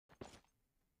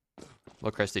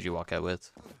What crest did you walk out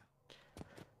with?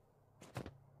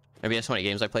 Maybe that's how many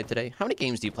games I played today. How many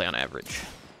games do you play on average?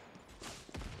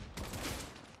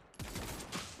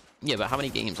 Yeah, but how many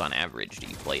games on average do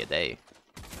you play a day?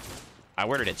 I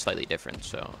worded it slightly different,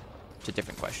 so it's a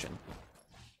different question.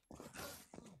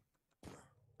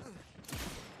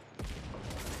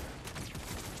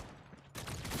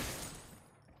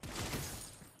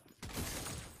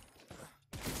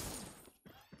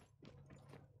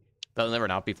 That'll never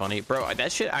not be funny. Bro,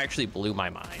 that shit actually blew my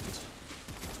mind.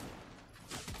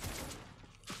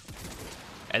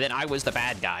 And then I was the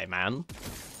bad guy, man.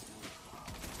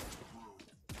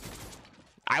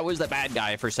 I was the bad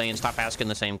guy for saying stop asking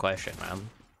the same question, man.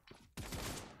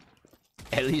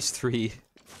 At least 3.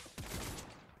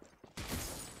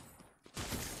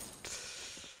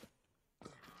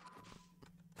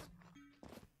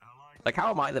 Like, how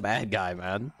am I the bad guy,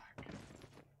 man?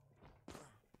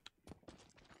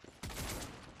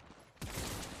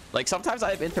 Like, sometimes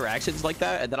I have interactions like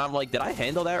that, and then I'm like, did I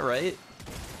handle that right?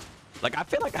 Like, I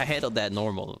feel like I handled that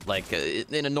normal, like,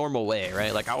 in a normal way,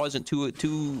 right? Like, I wasn't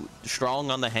too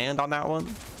strong on the hand on that one.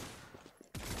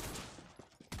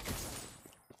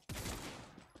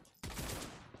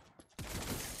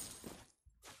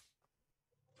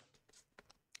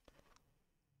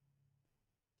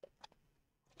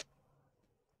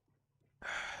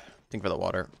 Think for the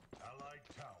water.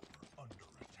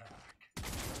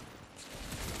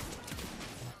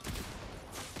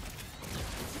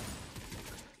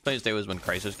 Funniest day was when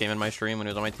Crisis came in my stream when he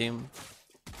was on my team.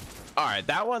 All right,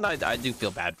 that one I do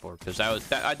feel bad for, because I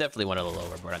definitely went a little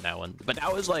overboard on that one. But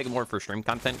that was like more for stream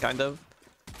content, kind of.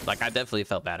 Like, I definitely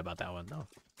felt bad about that one though.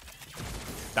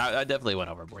 I definitely went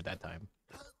overboard that time.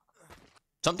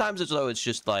 Sometimes it's though it's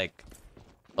just like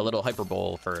a little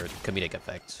hyperbole for comedic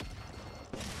effects.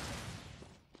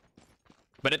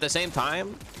 But at the same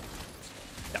time,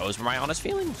 that was for my honest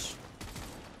feelings.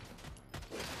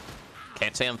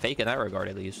 Can't say I'm fake in that regard,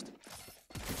 at least.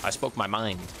 I spoke my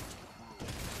mind.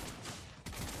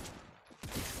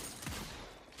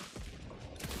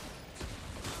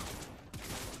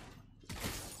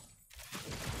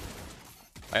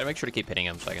 I gotta make sure to keep hitting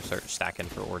him so I can start stacking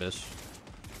for Ortus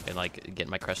and like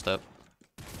getting my crest up.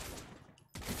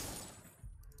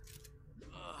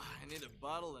 I need a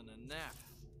bottle and a nap.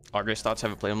 August thoughts,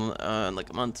 haven't played him in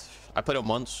like a month. I played him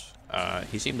once.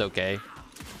 He seemed okay.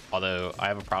 Although I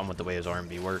have a problem with the way his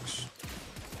R&B works,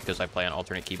 because I play on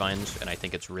alternate keybinds, and I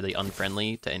think it's really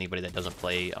unfriendly to anybody that doesn't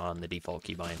play on the default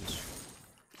keybinds.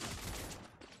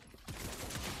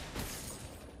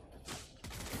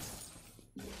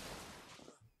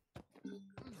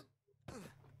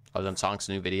 I was on Sonic's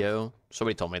new video.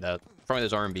 Somebody told me that. From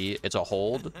his R&B, it's a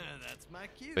hold, That's my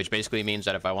cue. which basically means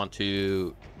that if I want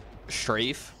to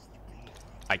strafe,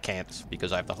 I can't,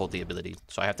 because I have to hold the ability.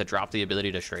 So I have to drop the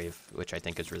ability to strafe, which I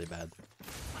think is really bad.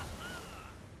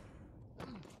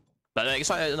 But it's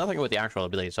nothing with the actual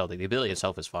ability itself. The ability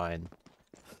itself is fine.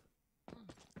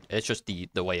 It's just the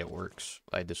way it works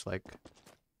I dislike.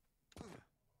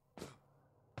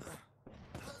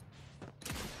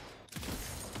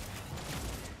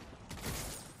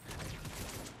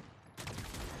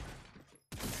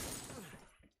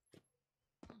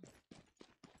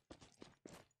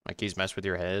 My keys mess with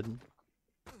your head.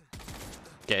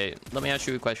 Okay, let me ask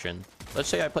you a question. Let's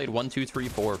say I played 1, 2, 3,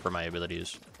 4 for my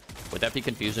abilities. Would that be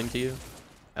confusing to you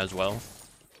as well?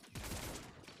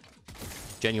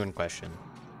 Genuine question.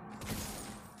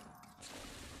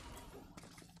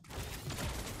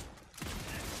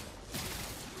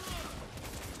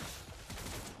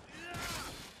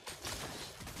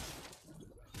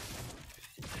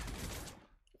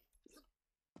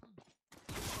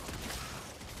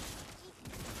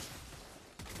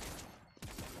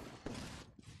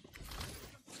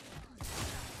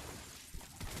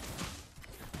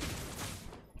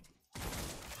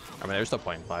 I mean, there's no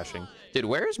point in flashing. Dude,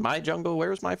 where's my jungle?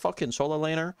 Where's my fucking solo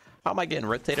laner? How am I getting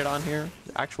rotated on here?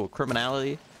 Actual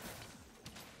criminality.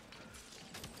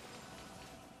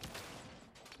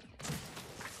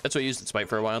 That's what I used in Smite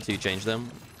for a while until you changed them.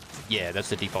 Yeah, that's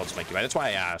the default Smite UI. That's why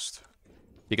I asked.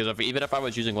 Because even if I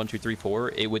was using 1, 2, 3,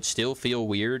 4, it would still feel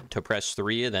weird to press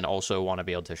 3 and then also want to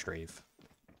be able to strafe.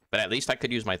 But at least I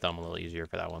could use my thumb a little easier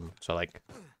for that one. So, like,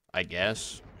 I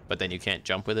guess. But then you can't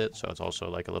jump with it, so it's also,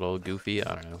 like, a little goofy.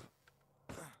 I don't know.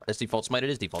 That's default Smite. It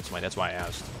is default Smite. That's why I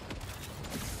asked.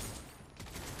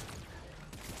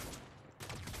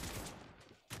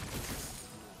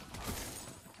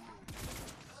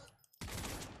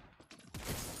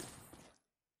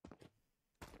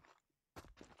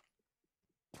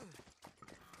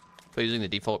 But using the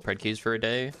default pred keys for a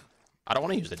day, I don't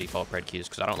want to use the default pred keys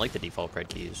because I don't like the default pred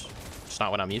keys. It's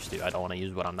not what I'm used to. I don't want to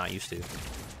use what I'm not used to.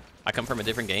 I come from a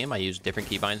different game. I use different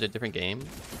keybinds in a different game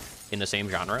in the same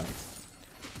genre.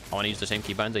 I want to use the same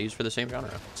keybinds I use for the same genre.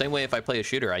 Same way if I play a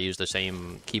shooter, I use the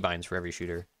same keybinds for every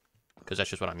shooter because that's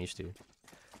just what I'm used to.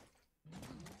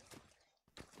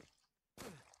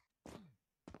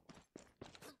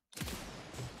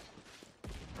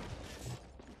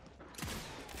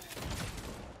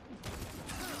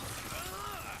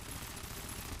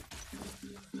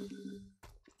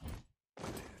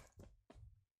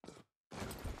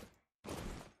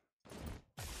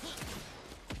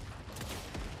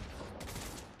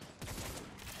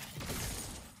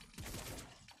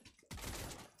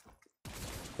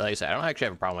 But like I said, I don't actually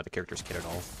have a problem with the character's kit at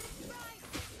all.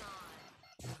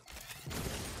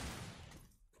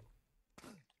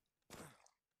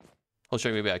 I'll show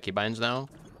you about keybinds now.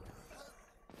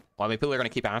 Well, I mean, people are going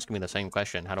to keep asking me the same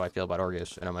question. How do I feel about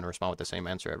Ortus? And I'm going to respond with the same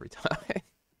answer every time.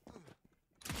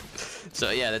 So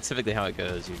yeah, that's typically how it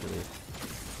goes usually.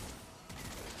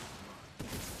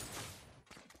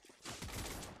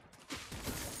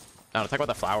 I don't know, talk about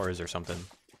the flowers or something.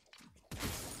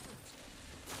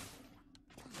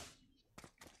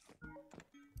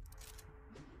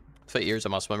 Fit years a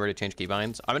must member to change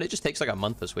keybinds. I mean, it just takes like a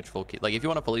month to switch full key. Like, if you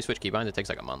want to fully switch keybinds, it takes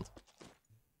like a month.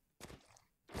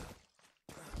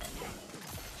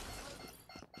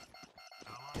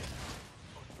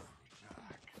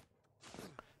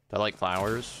 I like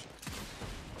flowers.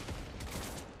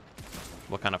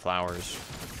 What kind of flowers?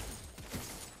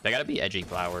 They gotta be edgy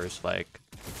flowers, like,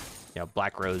 you know,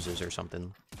 black roses or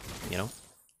something, you know?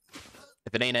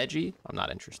 If it ain't edgy, I'm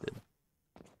not interested.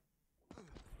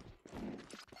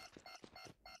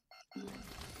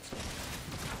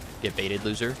 Get baited,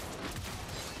 loser.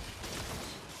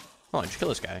 Oh, just kill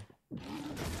this guy. Do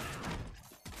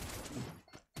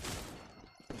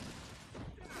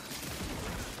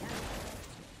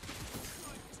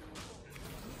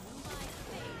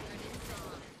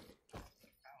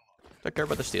I care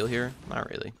about the steal here? Not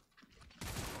really.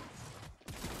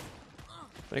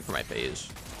 Waiting for my phase.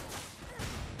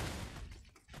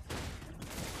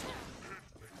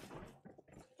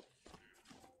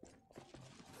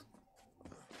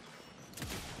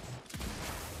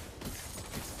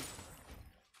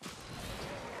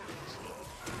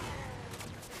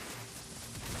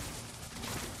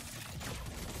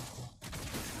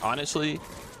 Honestly,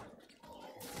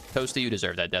 Toasty, you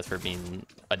deserve that death for being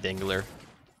a dingler.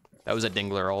 That was a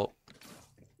dingler ult.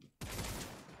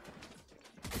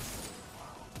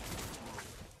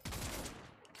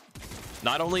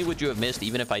 Not only would you have missed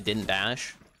even if I didn't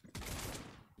dash,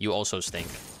 you also stink.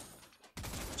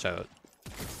 So,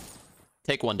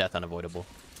 take one death unavoidable.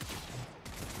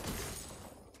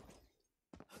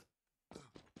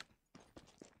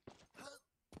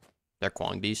 Their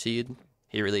Kwang DC'd.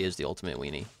 He really is the ultimate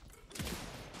weenie.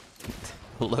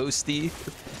 Low Steve.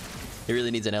 He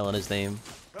really needs an L in his name.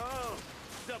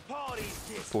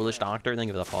 Foolish Doctor,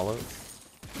 think of the follow.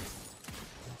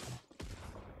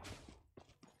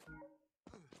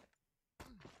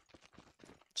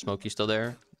 Smokey still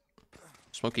there?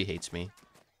 Smokey hates me.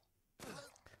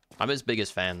 I'm his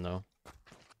biggest fan though.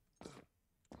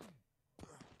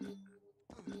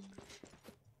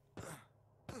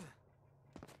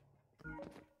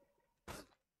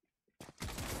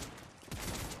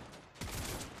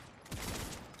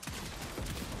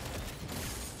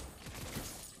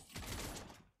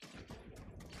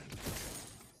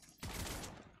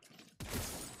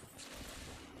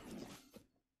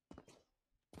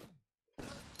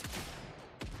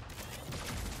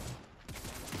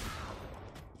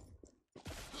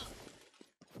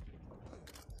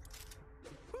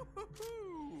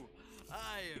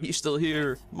 He's still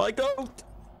here. My goat!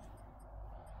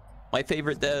 My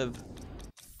favorite dev.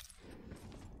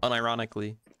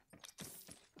 Unironically.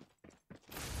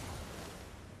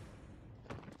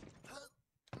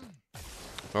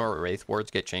 Or Wraith wards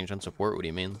get changed on support, what do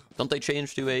you mean? Don't they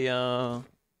change to a,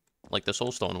 like the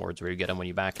Soulstone wards where you get them when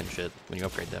you back and shit, when you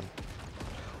upgrade them?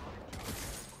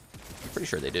 Pretty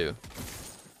sure they do.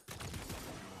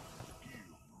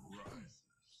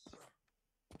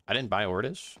 I didn't buy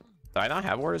Ortus. Did I not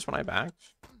have Ortus when I backed?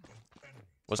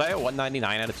 Was I at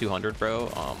 199 out of 200,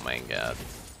 bro? Oh my god.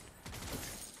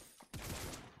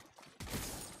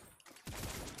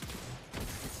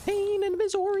 Pain and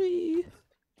misery.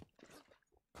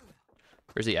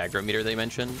 Where's the aggro meter they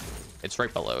mentioned? It's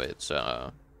right below it. It's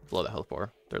below the health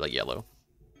bar. They're like yellow.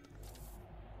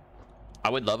 I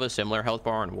would love a similar health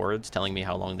bar on wards telling me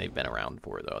how long they've been around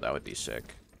for, though. That would be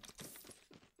sick.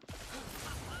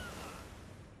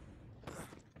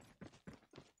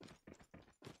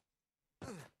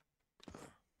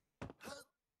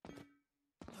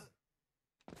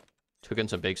 cooking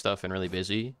some big stuff and really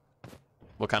busy.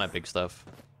 What kind of big stuff?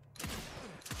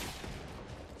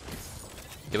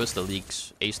 Give us the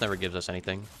leaks. Ace never gives us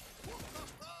anything.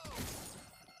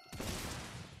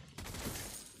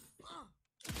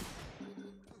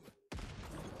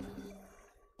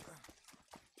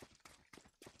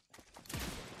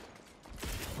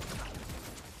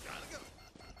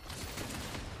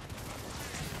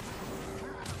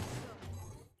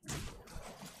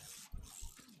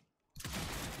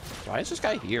 Why is this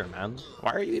guy here, man?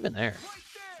 Why are you even there?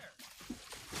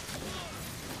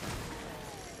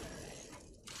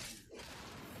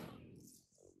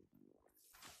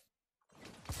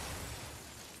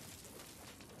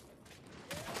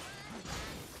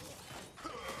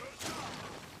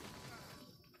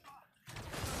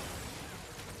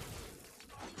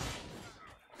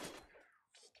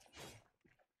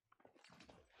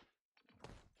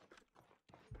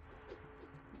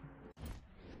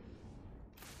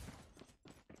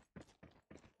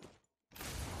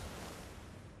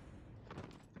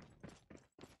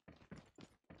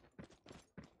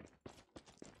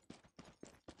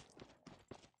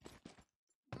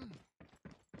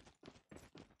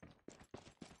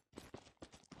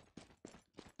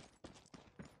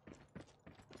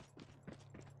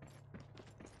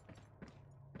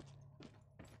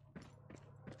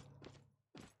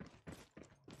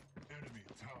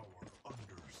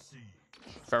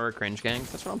 Forever Cringe gang.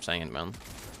 That's what I'm saying, man.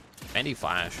 And he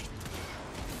flashed.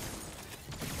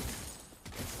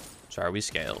 Sorry, we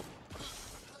scale.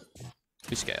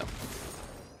 We scale.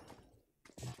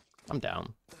 I'm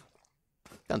down.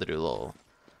 Down to do a little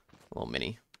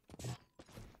mini.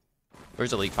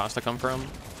 Where's the leak pasta come from?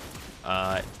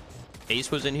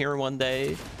 Ace was in here one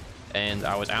day, and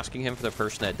I was asking him for the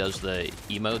person that does the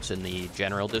emotes in the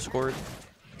general Discord,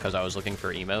 because I was looking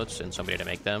for emotes and somebody to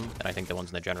make them, and I think the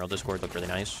ones in the general Discord look really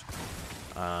nice.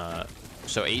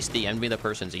 So Ace DM'd me the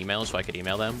person's email so I could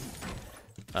email them.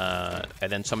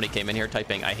 And then somebody came in here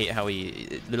typing, I hate how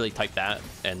he literally typed that,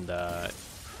 and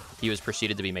he was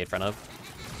proceeded to be made fun of.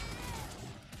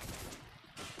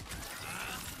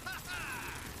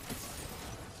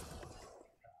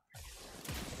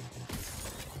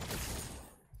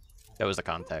 That was the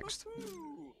context.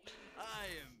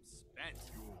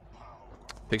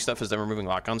 Big stuff is them removing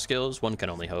lock-on skills. One can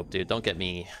only hope, dude. Don't get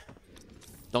me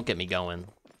going.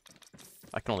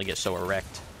 I can only get so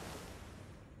erect.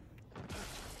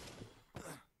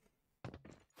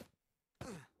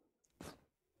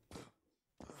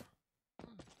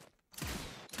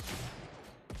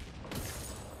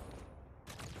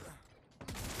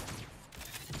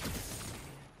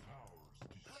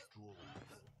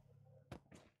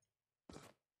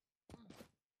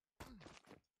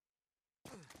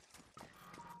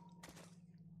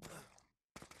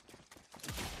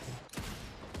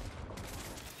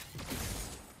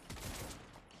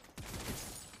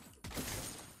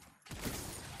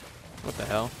 What the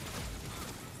hell?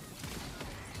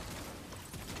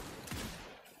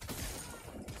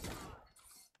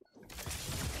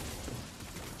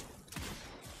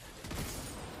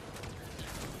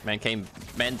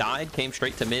 Man died, came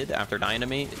straight to mid after dying to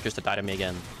me, just to die to me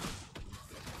again.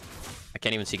 I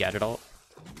can't even see gadget ult.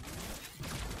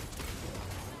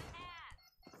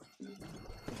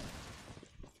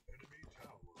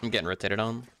 I'm getting rotated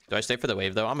on. Do I stay for the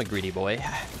wave though? I'm a greedy boy.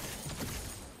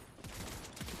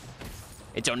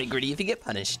 It's only greedy if you get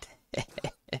punished.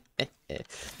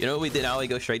 You know what we did now? We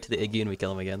go straight to the Iggy and we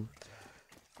kill him again.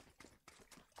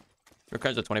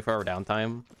 Requires a 24-hour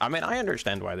downtime. I mean, I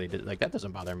understand why they did. Like, that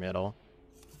doesn't bother me at all.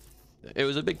 It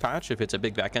was a big patch. If it's a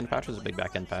big backend patch, it's a big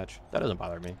backend patch. That doesn't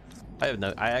bother me.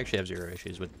 I actually have zero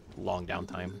issues with long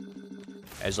downtime,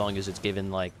 as long as it's given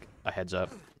like a heads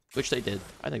up, which they did.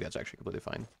 I think that's actually completely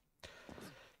fine.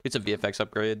 It's a VFX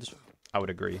upgrades. I would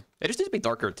agree. It just needs to be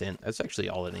darker tint. That's actually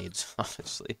all it needs,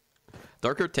 honestly.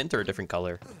 Darker tint or a different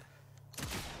color.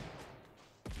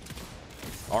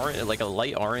 Orange, like a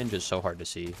light orange is so hard to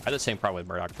see. I had the same problem with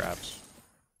Murdoch traps.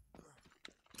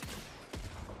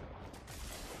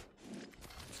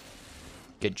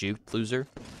 Get juked, loser.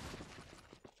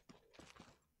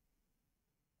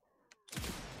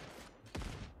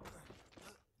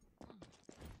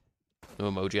 No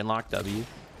emoji unlock, W.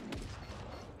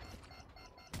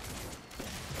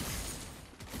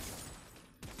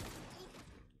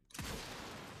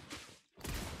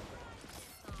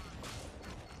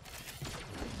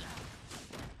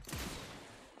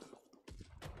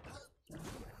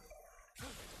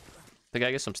 Think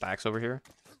I get some stacks over here.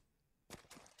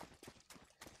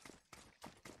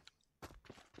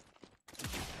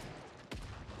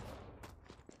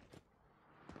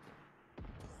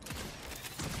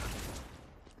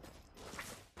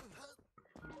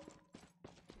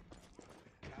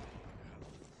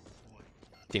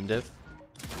 Team diff.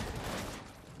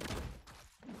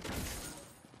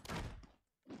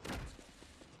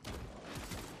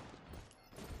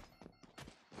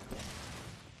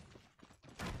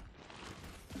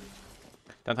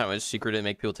 Downtime was secret to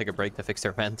make people take a break to fix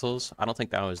their mentals. I don't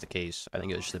think that was the case. I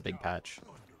think it was just a big patch.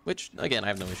 Which, again, I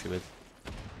have no issue with.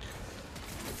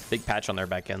 Big patch on their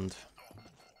back end.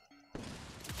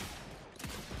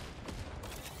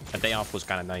 A day off was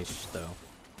kind of nice, though.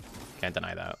 Can't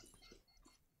deny that.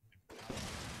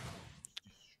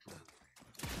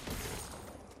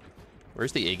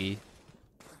 Where's the Iggy?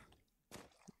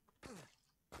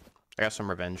 I got some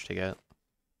revenge to get.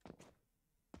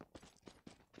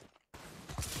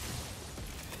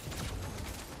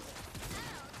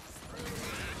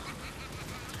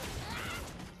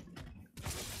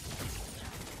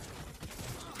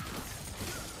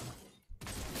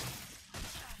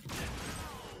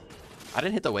 I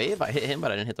didn't hit the wave. I hit him,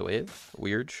 but I didn't hit the wave.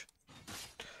 Weird.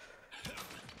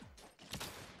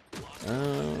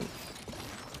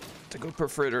 To go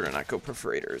Perforator or not go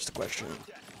Perforator is the question.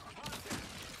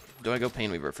 Do I go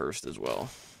Pain Weaver first as well?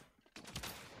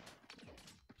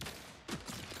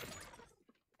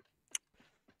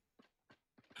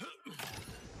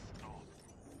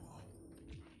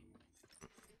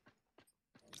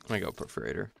 I'm gonna go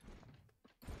Perforator.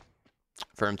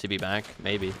 For him to be back,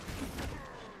 maybe.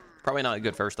 Probably not a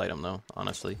good first item though,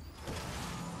 honestly.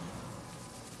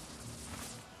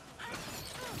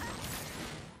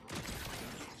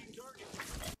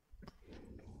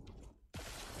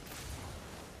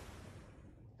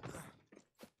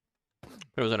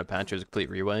 It was on a patch, it was a complete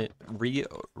rewrite.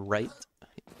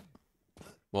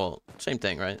 Well, same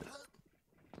thing, right?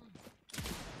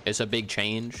 It's a big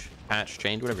change, patch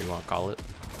change, whatever you want to call it.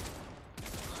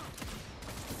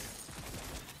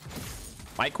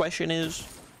 My question is,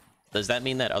 does that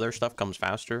mean that other stuff comes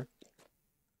faster?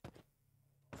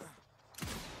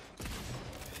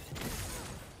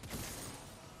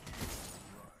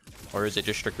 Or is it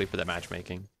just strictly for the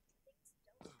matchmaking?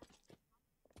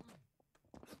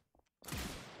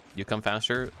 You come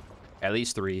faster? At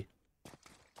least 3.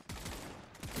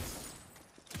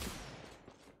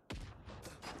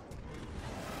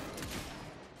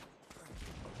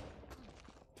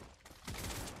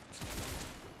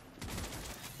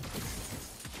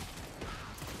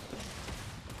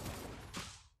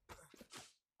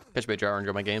 Catch me, Jar,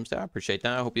 enjoy my games. I appreciate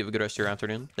that. I hope you have a good rest of your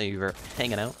afternoon. Thank you for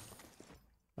hanging out.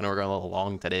 I know we're going a little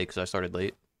long today because I started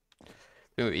late.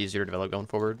 It's going to be easier to develop going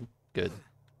forward. Good.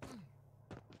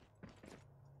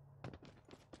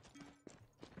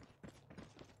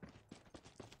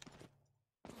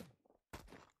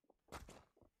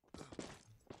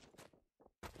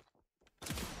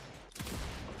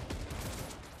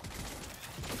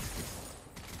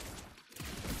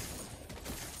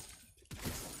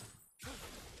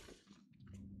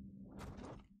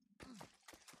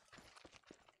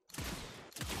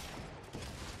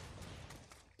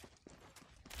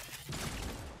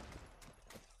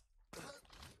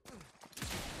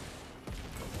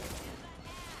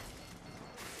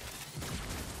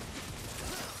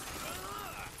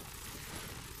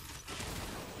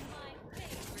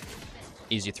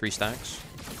 Easy 3 stacks.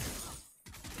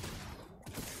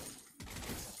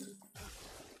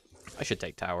 I should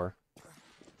take tower.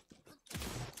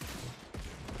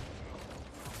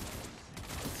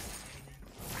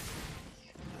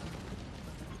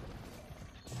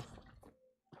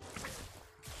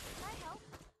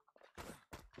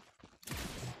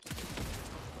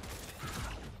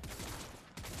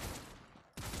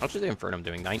 How much is the Infernum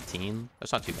doing? 19?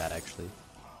 That's not too bad, actually.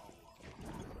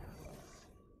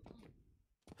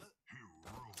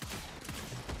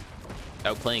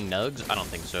 Outplaying Nugs? I don't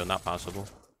think so. Not possible.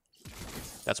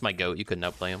 That's my goat. You couldn't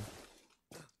outplay him.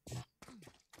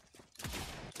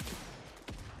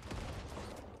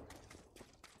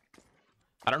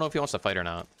 I don't know if he wants to fight or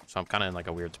not, so I'm kind of in like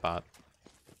a weird spot.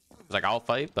 It's like, I'll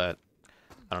fight, but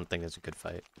I don't think it's a good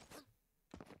fight.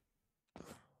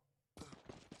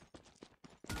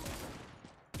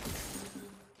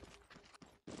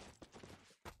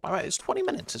 All right, it's 20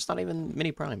 minutes. It's not even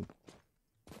mini prime.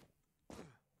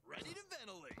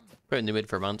 Played new mid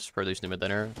for months, produce new mid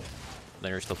laner.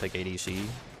 Laner still pick ADC.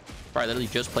 Bro, I literally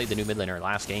just played the new mid laner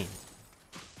last game.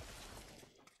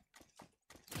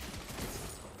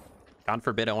 God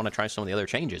forbid I want to try some of the other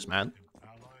changes, man.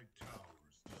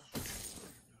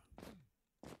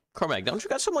 Cormac, don't you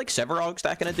got some like Severog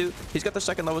stacking it, dude? He's got the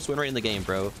second lowest win rate in the game,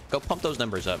 bro. Go pump those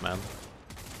numbers up, man.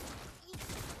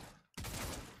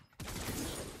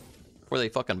 Before they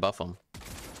fucking buff him.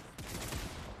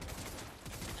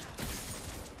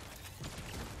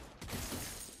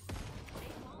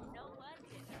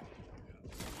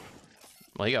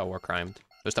 Well, he got war crimed.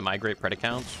 Just to migrate pred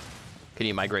accounts. Can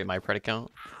you migrate my pred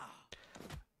account?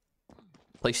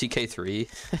 Play CK3.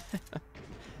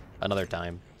 Another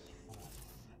time.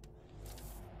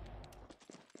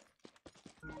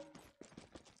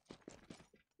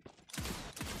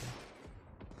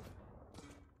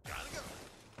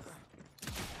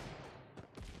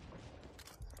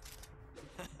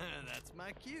 That's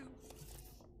my cue.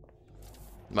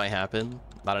 Might happen.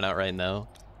 Not an outright no.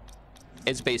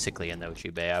 It's basically a no,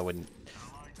 Chube.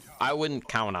 I wouldn't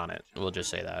count on it. We'll just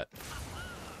say that.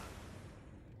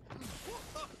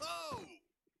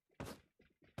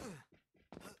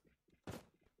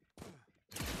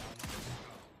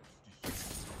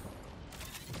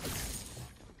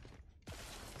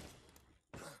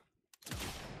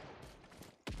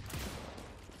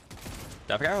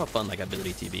 I forgot how fun like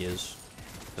ability TB is.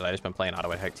 Because I just been playing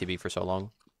auto attack TB for so long.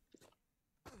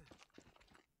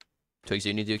 Twigs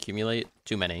you need to accumulate?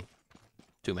 Too many.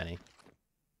 Too many.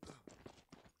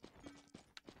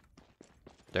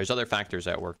 There's other factors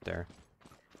at work there.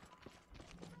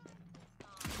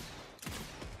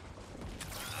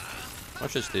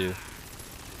 Let's just do.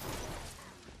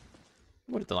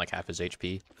 Would have done like half his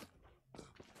HP.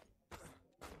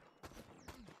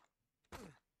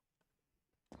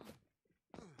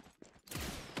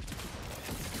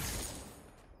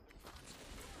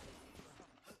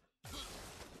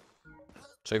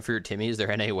 So for your Timmies,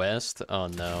 they're NA West? Oh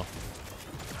no.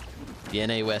 The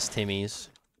NA West Timmies.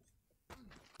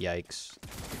 Yikes.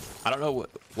 I don't know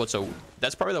what's a...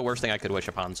 That's probably the worst thing I could wish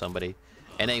upon somebody.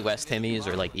 NA West Timmies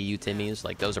or like EU Timmies.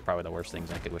 Like those are probably the worst things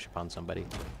I could wish upon somebody.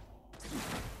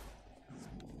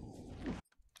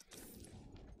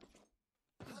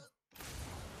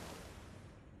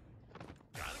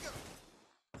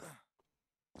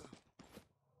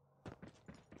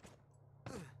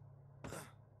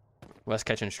 West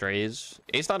catching strays.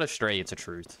 It's not a stray, it's a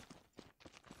truth.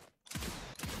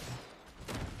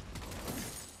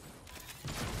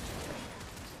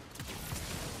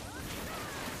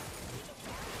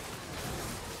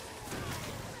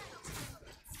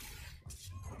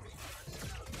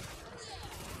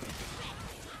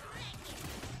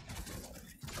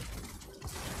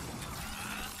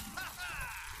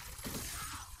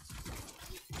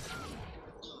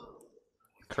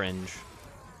 Cringe.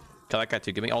 Kill that guy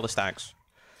too. Give me all the stacks.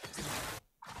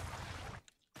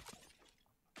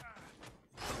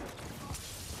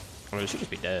 Or he should just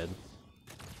be dead.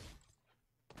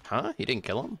 Huh? He didn't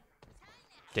kill him?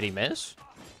 Did he miss?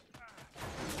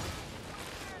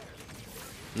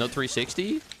 No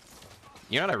 360?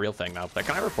 You're not a real thing now. But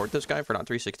can I report this guy for not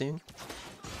 360? Am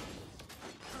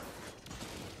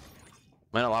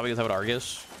I in a lobby without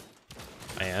Argus?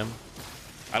 I am.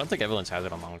 I don't think Evelyn's has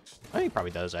it unlocked. I think he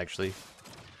probably does, actually.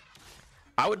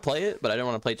 I would play it, but I don't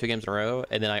want to play 2 games in a row.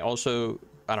 And then I also,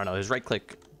 I don't know, his right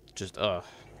click just, ugh.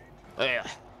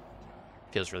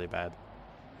 Feels really bad.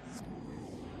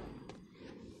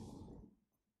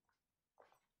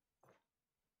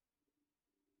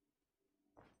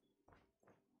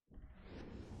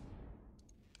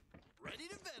 Ready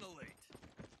to ventilate.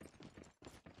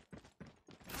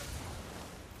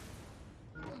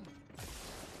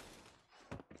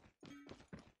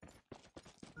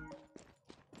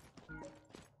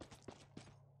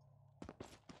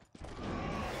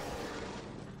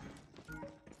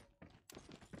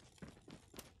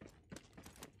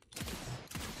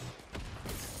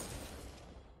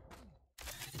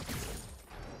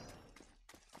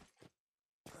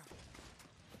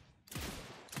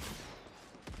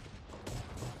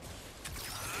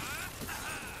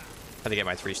 Had to get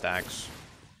my 3 stacks.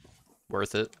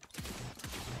 Worth it.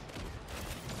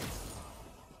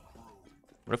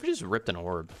 What if we just ripped an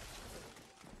orb?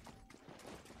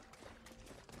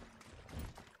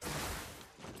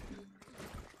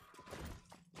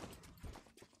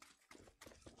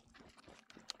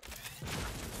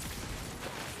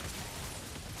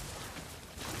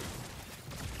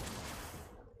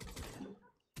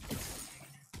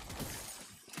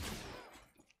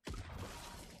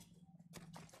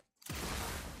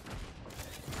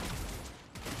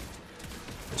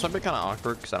 This might be kind of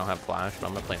awkward because I don't have flash, but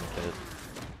I'm gonna play in the pit.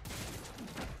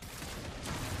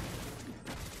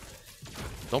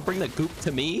 Don't bring the goop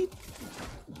to me.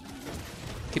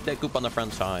 Keep that goop on the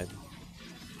front side.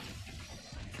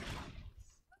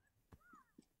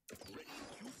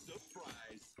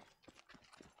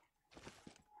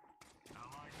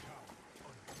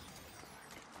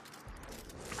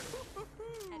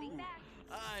 Heading back.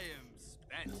 I am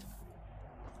spent.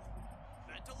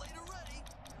 Ventilator ready.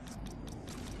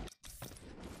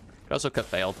 Could also cut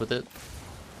failed with it.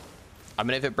 I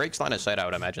mean, if it breaks line of sight, I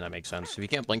would imagine that makes sense. If you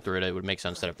can't blink through it, it would make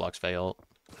sense that it blocks fail.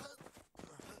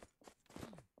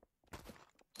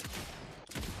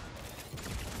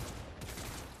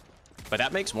 But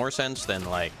that makes more sense than,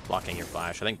 like, blocking your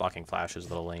flash. I think blocking flash is a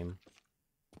little lame.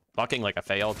 Blocking, like, a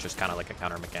fail, just kind of like a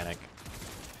counter mechanic.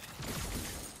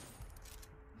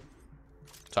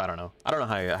 So I don't know. I don't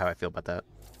know how I feel about that.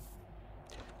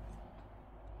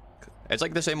 It's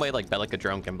like the same way, like, Bellica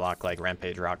Drone can block, like,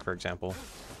 Rampage Rock, for example.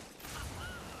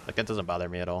 Like, that doesn't bother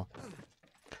me at all.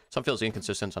 Some feels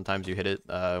inconsistent. Sometimes you hit it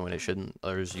when it shouldn't.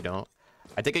 Others you don't.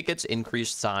 I think it gets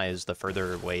increased size the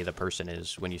further away the person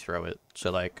is when you throw it.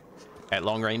 So, like, at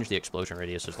long range, the explosion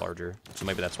radius is larger. So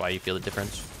maybe that's why you feel the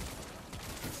difference.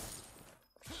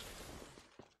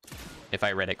 If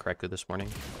I read it correctly this morning.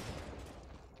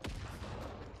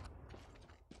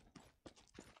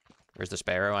 Where's the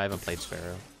Sparrow? I haven't played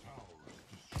Sparrow.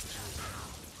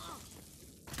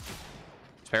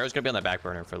 Sparrow's gonna be on the back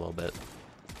burner for a little bit.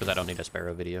 Because I don't need a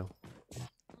Sparrow video.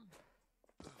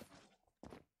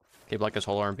 Okay, block this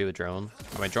whole RMP with drone.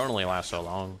 I mean, drone only lasts so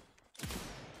long.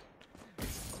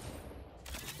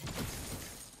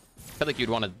 I feel like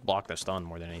you'd want to block the stun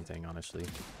more than anything, honestly.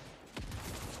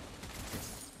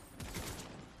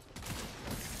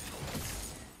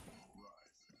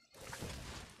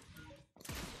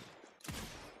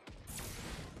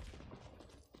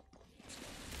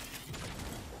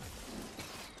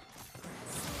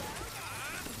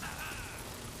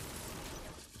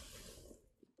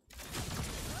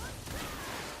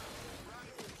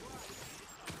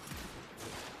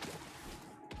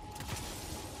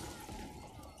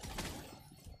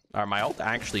 Alright, my ult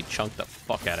actually chunked the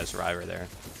fuck out of Survivor there.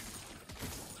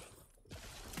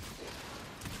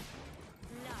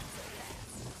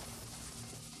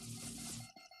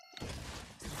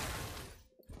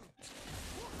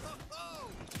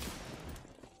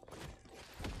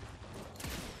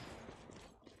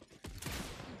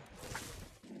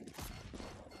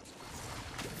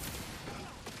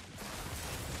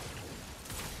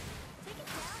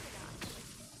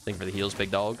 Thing for the heals,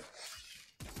 big dog.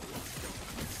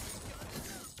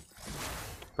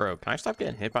 Bro, can I stop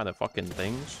getting hit by the fucking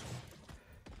things?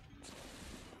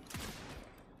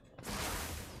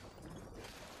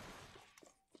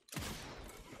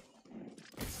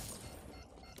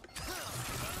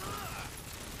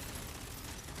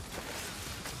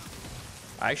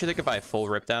 I actually think if I full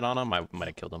ripped that on him, I might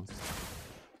have killed him.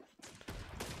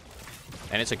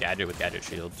 And it's a gadget with gadget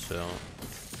shield, so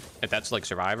if that's like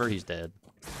Survivor, he's dead.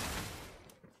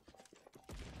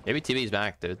 Maybe TV's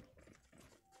back, dude.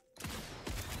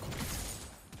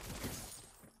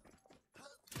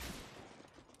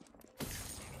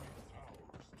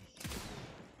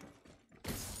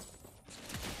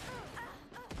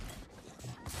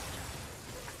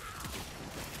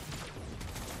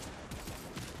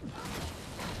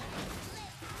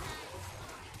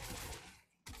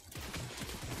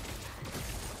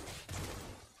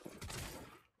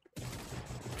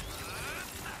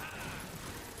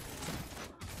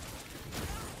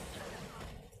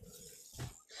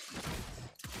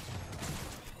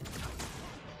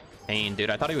 Dude,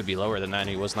 I thought he would be lower than that, and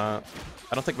he was not.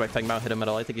 I don't think my Peg Mount hit him at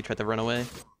all. I think he tried to run away,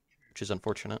 which is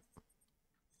unfortunate.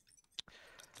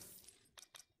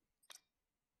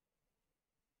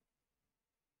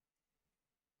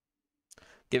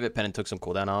 Give it pen and took some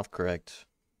cooldown off, correct.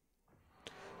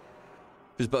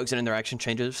 His bugs and interaction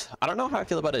changes. I don't know how I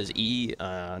feel about his E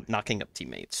knocking up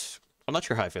teammates. I'm not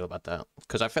sure how I feel about that,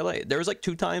 because I feel like there was like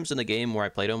 2 times in the game where I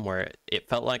played him where it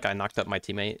felt like I knocked up my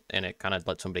teammate and it kind of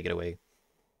let somebody get away.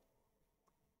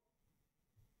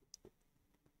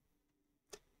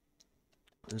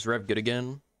 Is Rev good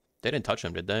again? They didn't touch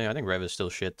him, did they? I think Rev is still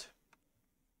shit.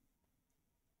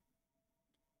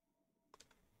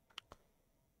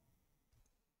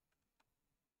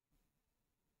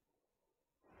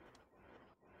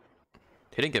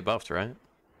 He didn't get buffed, right?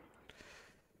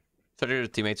 Starting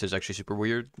with teammates is actually super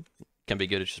weird. Can be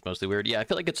good, it's just mostly weird. Yeah, I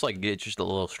feel like it's just a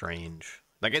little strange.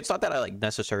 Like, it's not that I like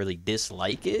necessarily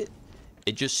dislike it.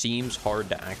 It just seems hard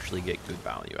to actually get good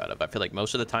value out of. I feel like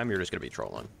most of the time you're just gonna be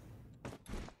trolling.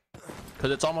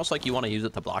 Because it's almost like you want to use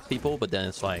it to block people, but then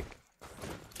it's like,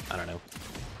 I don't know.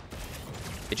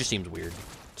 It just seems weird.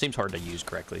 It seems hard to use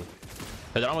correctly.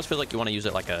 Because it almost feels like you want to use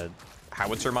it like a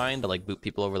howitzer mine to like boot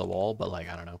people over the wall, but like,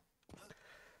 I don't know.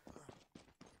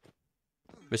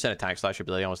 We sent attack slash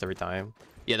ability almost every time.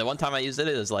 Yeah, the one time I used it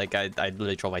is like, I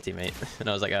literally trolled my teammate. And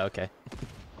I was like, oh, okay.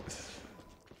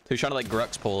 He was trying to like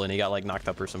Grux pull and he got like knocked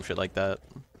up or some shit like that.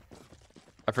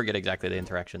 I forget exactly the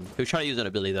interaction. He was trying to use an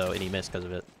ability though, and he missed because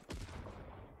of it.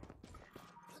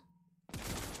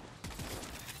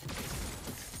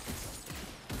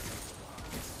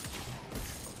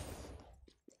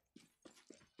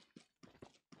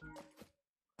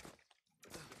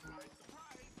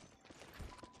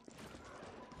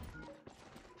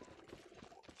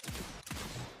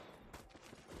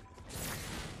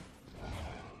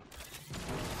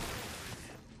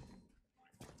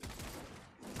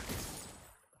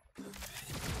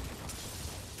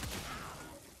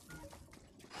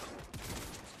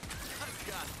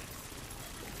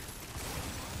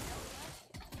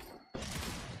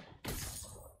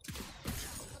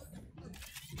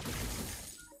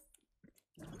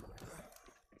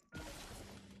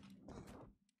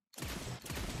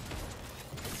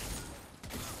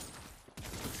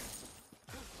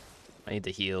 I need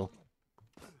to heal.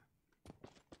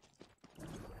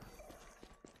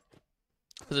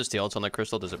 Does it steal? It's on the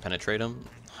crystal. Does it penetrate him?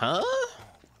 Huh?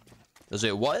 Does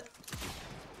it what?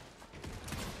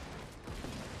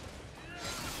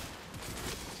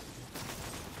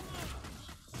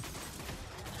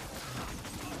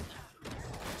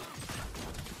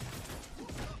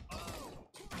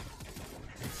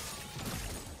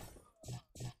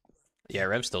 Yeah,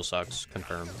 Rev still sucks.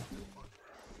 Confirm.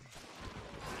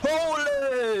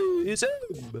 Holy! It's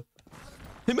him!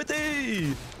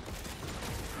 Timothy!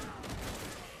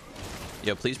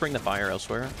 Yo, please bring the fire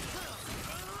elsewhere.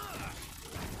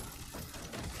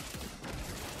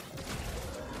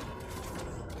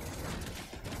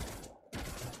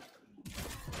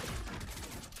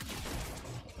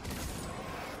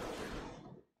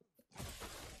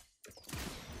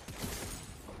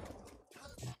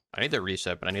 I need the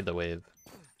reset, but I need the wave.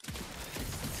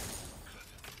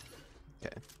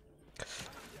 Okay.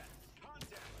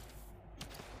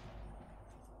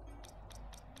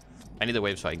 I need the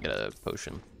wave so I can get a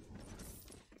potion.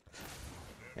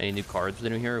 Any new cards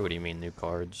in here? What do you mean new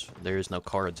cards? There's no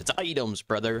cards. It's items,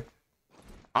 brother.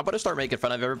 I'm about to start making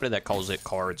fun of everybody that calls it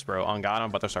cards, bro. On God, I'm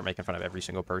about to start making fun of every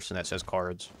single person that says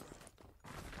cards.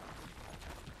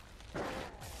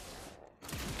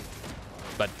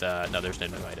 But no, there's no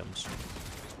new items.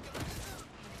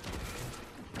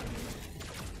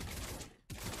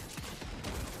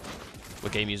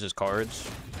 What game uses cards?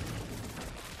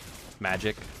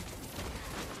 Magic.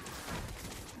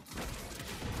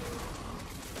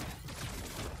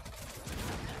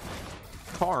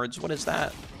 Cards? What is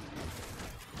that?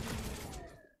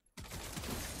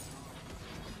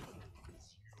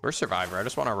 Where's Survivor? I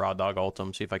just want to raw dog ult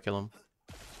him, see if I kill him.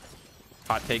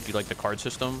 Hot take, you like the card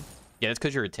system? Yeah, it's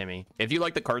because you're a Timmy. If you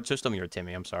like the card system, you're a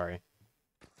Timmy. I'm sorry.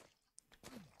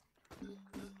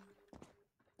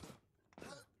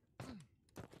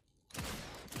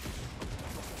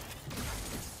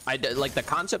 Like the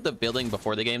concept of building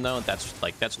before the game, though.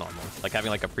 That's normal. Like having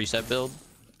like a preset build,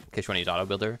 in case you want to use auto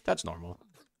builder. That's normal.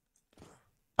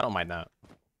 I don't mind that.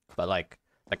 But like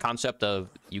the concept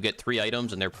of you get 3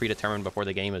 items and they're predetermined before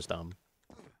the game is dumb,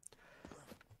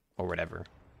 or whatever.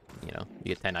 You know,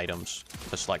 you get 10 items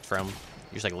to select from. You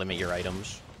just like limit your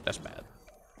items. That's bad.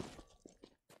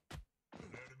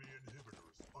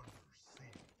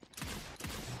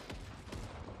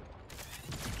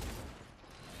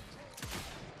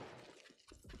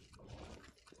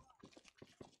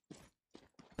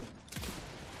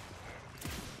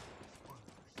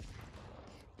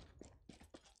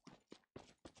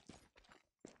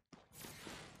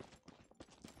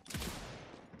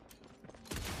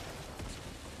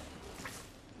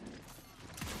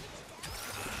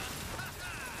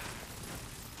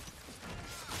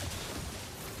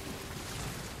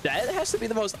 That has to be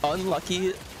the most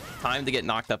unlucky time to get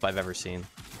knocked up I've ever seen.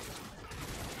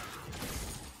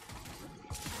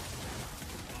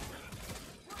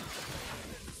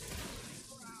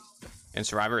 And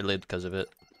Survivor lived because of it.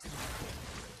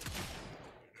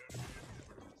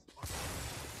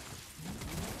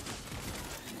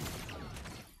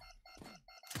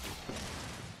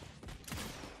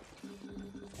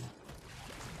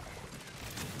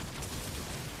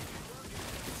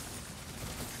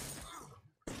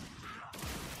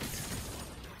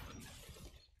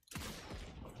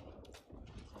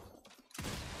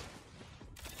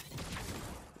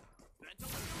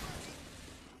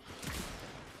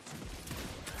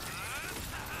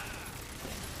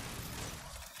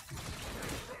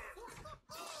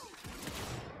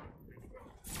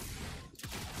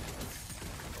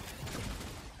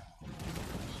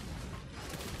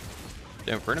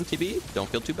 Infernum TB, don't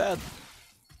feel too bad.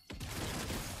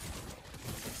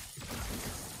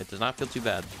 It does not feel too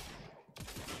bad.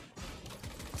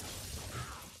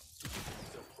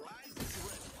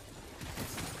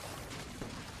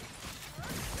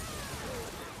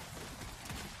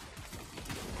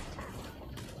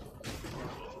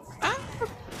 Ah!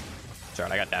 Sorry,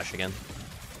 I got dash again.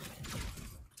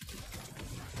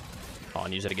 Oh,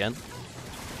 and use it again.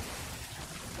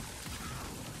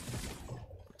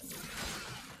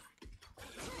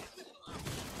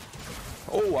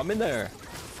 Oh, I'm in there.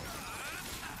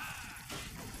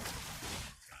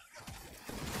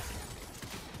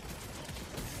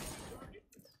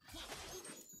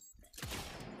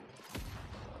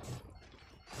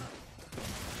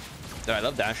 Dude, I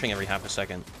love dashing every half a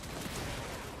second.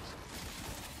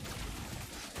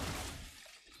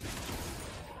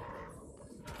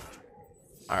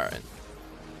 Alright.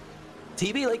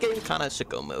 TB late game kinda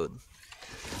sicko mode.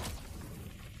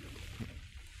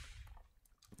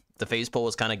 The phase pull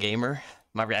was kind of gamer.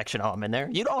 My reaction, oh, I'm in there.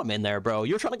 You know I'm in there, bro.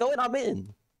 You're trying to go in, I'm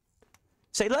in.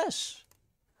 Say less.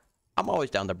 I'm always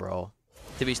down to brawl.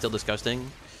 To be still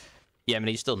disgusting. Yeah, I mean,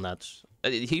 he's still nuts.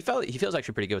 He feels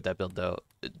actually pretty good with that build, though.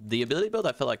 The ability build,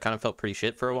 I feel like kind of felt pretty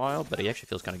shit for a while, but he actually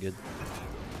feels kind of good.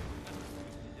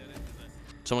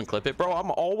 Someone clip it. Bro,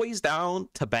 I'm always down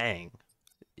to bang.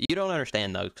 You don't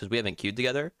understand, though, because we haven't queued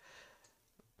together.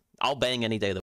 I'll bang any day of the